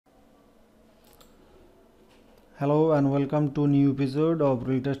Hello and welcome to new episode of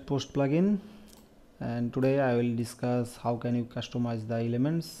Retest Post plugin, and today I will discuss how can you customize the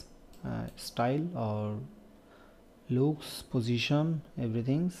elements, style or looks, position,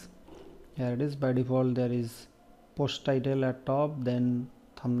 everything. Here it is. By default there is post title at top, then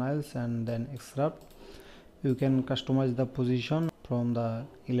thumbnails and then excerpt. You can customize the position from the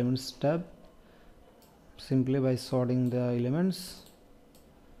elements tab simply by sorting the elements.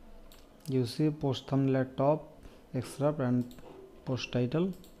 You see post thumbnail at top, excerpt and post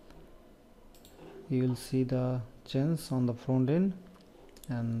title. You will see the change on the front end,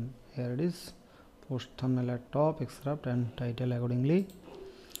 and here it is, post thumbnail at top, excerpt and title accordingly.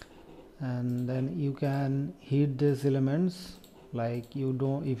 And then you can hide these elements, like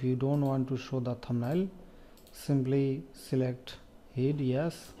if you don't want to show the thumbnail, simply select hide,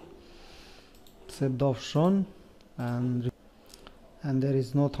 yes, save the option, and there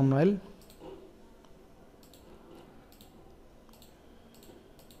is no thumbnail.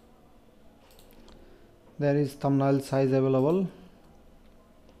 There is thumbnail size available,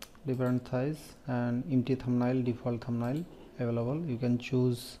 different size, and empty thumbnail, default thumbnail available. You can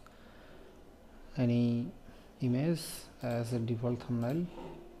choose any image as a default thumbnail,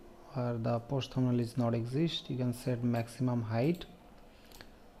 or the post thumbnail is not exist. You can set maximum height,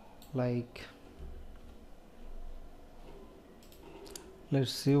 like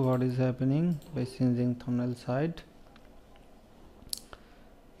let's see what is happening by changing thumbnail side.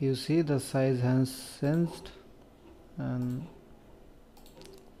 You see the size has changed, and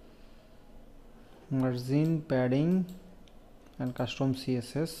margin, padding and custom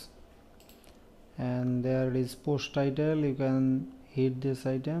CSS. And there is post title, you can hide this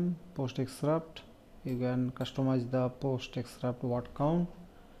item. Post excerpt, you can customize the post excerpt word count.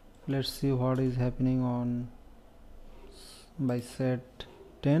 Let's see what is happening on by set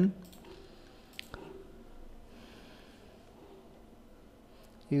 10.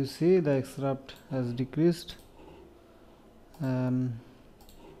 You see the excerpt has decreased, and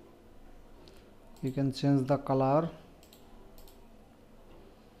you can change the color,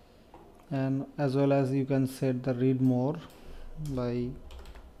 and as well as you can set the read more by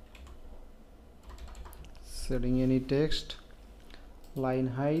setting any text, line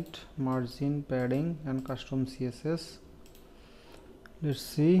height, margin, padding and custom CSS. Let's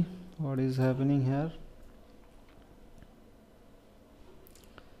see what is happening here.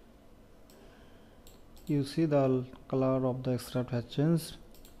 You see the color of the excerpt has changed.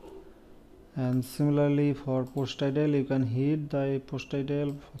 And similarly for post title, you can hide the post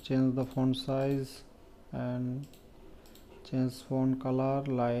title, change the font size and change font color,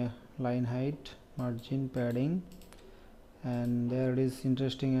 line height, margin, padding, and there it is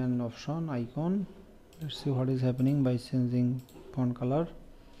interesting an option icon. Let's see what is happening by changing font color.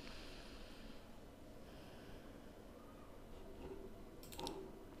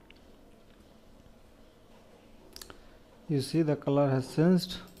 You see the color has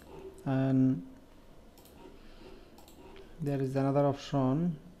changed, and there is another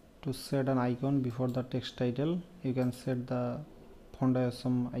option to set an icon before the text title. You can set the font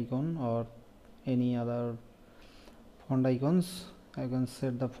ISM icon or any other font icons. I can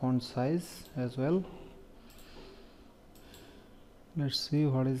set the font size as well. Let's see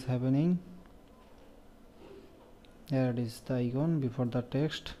what is happening. Here it is, the icon before the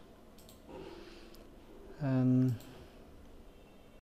text, and